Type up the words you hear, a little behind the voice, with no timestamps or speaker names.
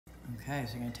Okay,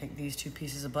 so you're gonna take these 2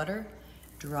 pieces of butter,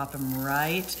 drop them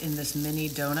right in this mini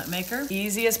donut maker.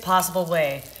 Easiest possible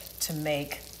way to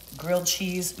make grilled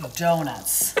cheese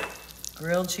donuts.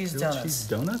 Grilled cheese donuts. Grilled cheese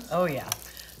donuts? Oh yeah.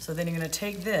 So then you're gonna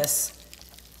take this,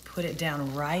 put it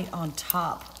down right on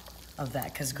top of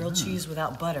that, because grilled cheese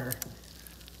without butter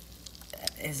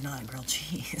is not a grilled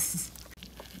cheese.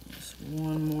 Just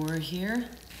one more here.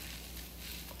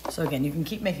 So again, you can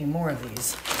keep making more of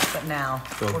these, but now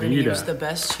we're gonna use the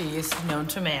best cheese known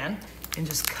to man and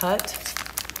just cut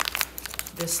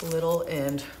this little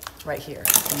end right here.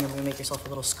 And you're gonna make yourself a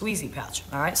little squeezy pouch.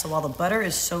 All right, so while the butter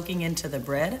is soaking into the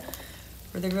bread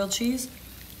for the grilled cheese,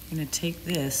 you're gonna take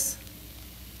this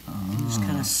and just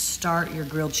kind of start your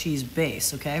grilled cheese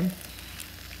base, okay?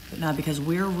 But now because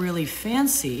we're really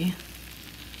fancy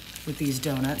with these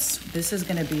donuts, this is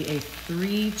gonna be a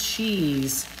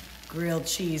 3-cheese grilled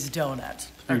cheese donut.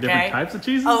 3 different types of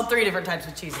cheeses? Oh, 3 different types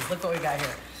of cheeses. Look what we got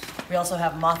here. We also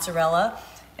have mozzarella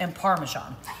and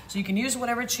Parmesan. So you can use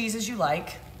whatever cheeses you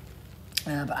like,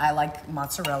 but I like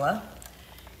mozzarella.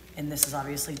 And this is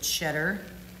obviously cheddar.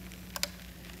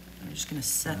 I'm just gonna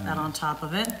set that on top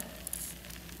of it.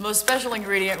 Most special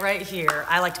ingredient right here,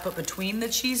 I like to put between the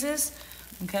cheeses,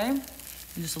 okay? And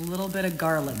just a little bit of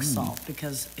garlic salt,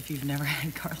 because if you've never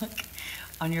had garlic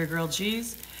on your grilled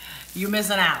cheese, you're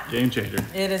missing out. Game changer.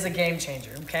 It is a game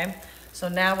changer, okay? So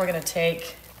now we're gonna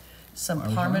take some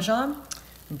Parmesan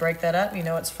and break that up. You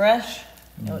know it's fresh,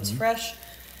 you know it's fresh.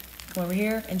 Come over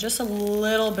here, and just a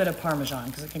little bit of Parmesan,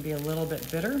 because it can be a little bit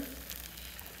bitter.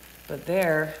 But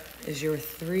there is your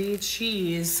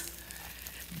 3-cheese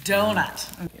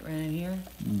donut. Get right in here,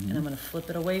 and I'm gonna flip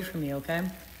it away from you, okay?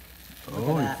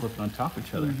 Oh, you flip it on top of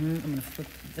each other. I'm gonna flip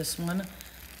this one.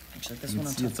 Actually, this one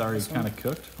on top. It's already kind of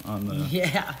cooked on the...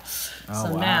 Yeah. Oh,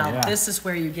 so wow, now, this is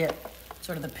where you get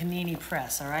sort of the panini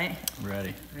press, all right?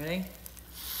 Ready. Ready?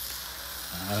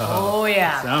 Oh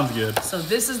yeah. Sounds good. So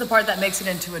this is the part that makes it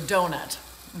into a donut,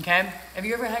 okay? Have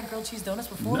you ever had grilled cheese donuts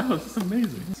before? No, this is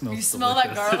amazing. You smell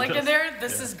that garlic in there?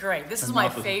 This is great. This is my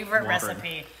favorite watering.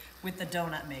 recipe with the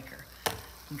donut maker,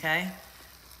 okay?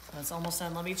 So it's almost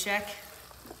done. Let me check.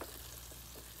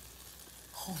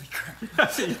 Holy crap.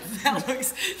 That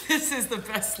looks, this is the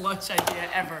best lunch idea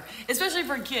ever, especially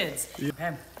for kids.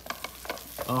 Okay.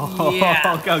 Oh,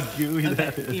 Yeah. look how gooey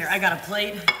that is. Here, I got a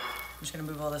plate. I'm just gonna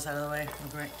move all this out of the way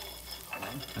real quick.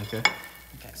 Okay.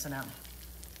 Okay, so now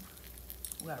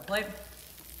we got a plate.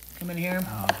 Come in here.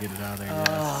 Oh, get it out of there,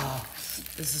 Oh,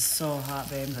 this is so hot,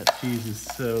 babe. That cheese is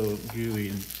so gooey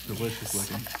and delicious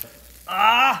looking.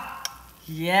 Ah,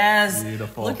 yes.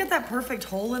 Beautiful. Look at that perfect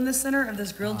hole in the center of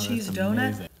this grilled cheese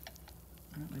donut. Amazing.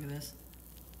 Look at this.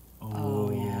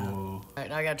 Oh, yeah. All right,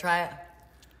 now I gotta try it.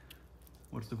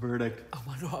 What's the verdict? Oh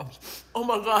my God. Oh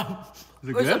my God. Is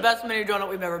it This is the good? best mini donut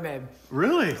we've ever made.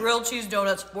 Really? Grilled cheese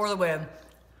donuts for the win.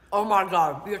 Oh my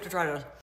God, you have to try this.